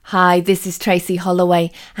Hi, this is Tracy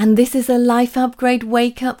Holloway, and this is a Life Upgrade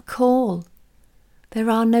Wake-Up Call. There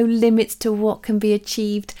are no limits to what can be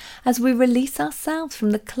achieved as we release ourselves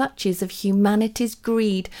from the clutches of humanity's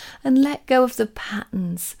greed and let go of the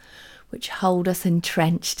patterns which hold us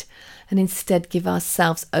entrenched and instead give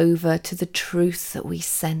ourselves over to the truth that we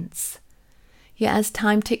sense. Yet as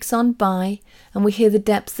time ticks on by and we hear the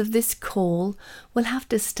depths of this call, we'll have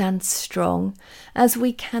to stand strong, as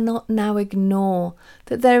we cannot now ignore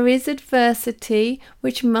that there is adversity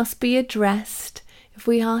which must be addressed if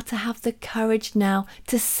we are to have the courage now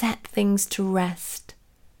to set things to rest.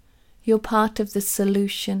 You're part of the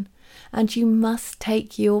solution, and you must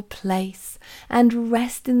take your place and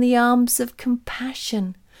rest in the arms of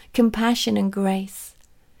compassion and grace.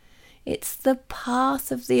 It's the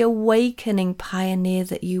path of the awakening pioneer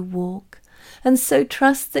that you walk, and so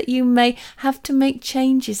trust that you may have to make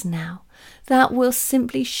changes now that will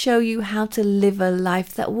simply show you how to live a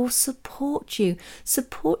life that will support you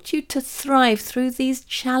to thrive through these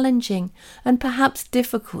challenging and perhaps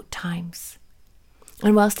difficult times.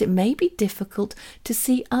 And whilst it may be difficult to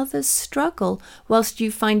see others struggle, whilst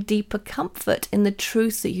you find deeper comfort in the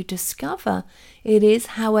truth that you discover, it is,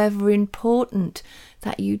 however, important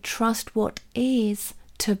that you trust what is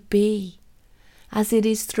to be, as it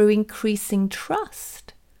is through increasing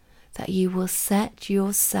trust that you will set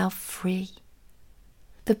yourself free.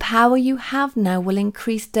 The power you have now will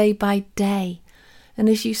increase day by day, and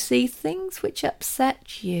as you see things which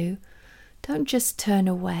upset you, don't just turn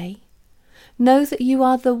away. Know that you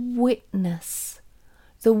are the witness,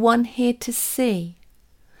 the one here to see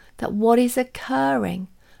that what is occurring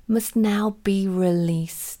must now be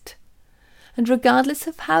released. And regardless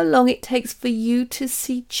of how long it takes for you to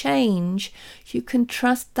see change, you can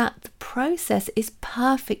trust that the process is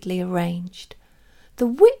perfectly arranged. The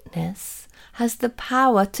witness has the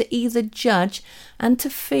power to either judge and to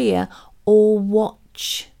fear, or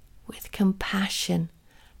watch with compassion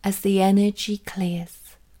as the energy clears.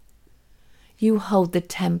 You hold the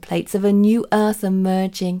templates of a new earth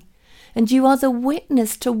emerging, and you are the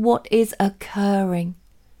witness to what is occurring.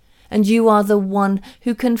 And you are the one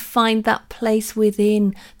who can find that place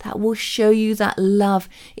within that will show you that love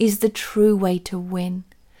is the true way to win,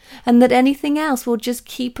 and that anything else will just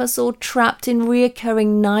keep us all trapped in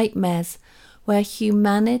reoccurring nightmares, where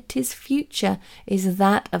humanity's future is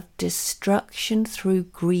that of destruction through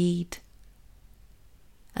greed.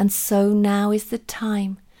 And so now is the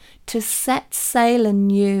time to set sail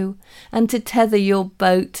anew and to tether your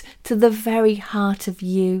boat to the very heart of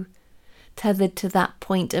you, tethered to that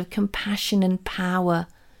point of compassion and power,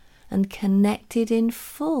 and connected in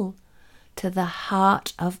full to the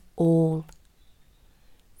heart of all.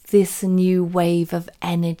 This new wave of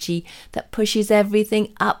energy that pushes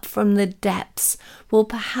everything up from the depths will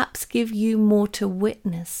perhaps give you more to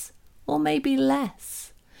witness, or maybe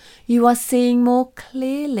less. You are seeing more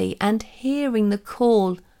clearly and hearing the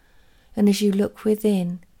call, and as you look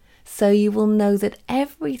within, so you will know that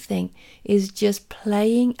everything is just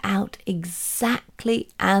playing out exactly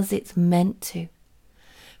as it's meant to,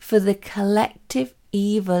 for the collective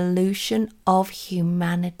evolution of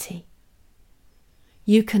humanity.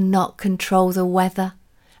 You cannot control the weather,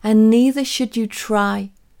 and neither should you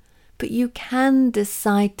try, but you can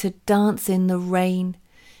decide to dance in the rain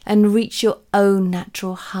and reach your own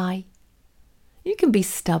natural high. You can be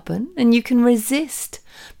stubborn and you can resist,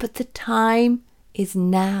 but the time is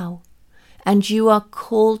now, and you are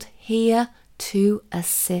called here to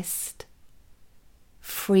assist.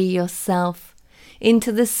 Free yourself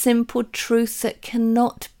into the simple truth that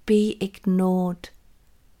cannot be ignored.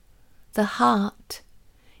 The heart,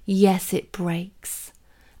 yes, it breaks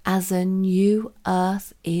as a new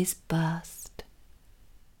earth is birthed.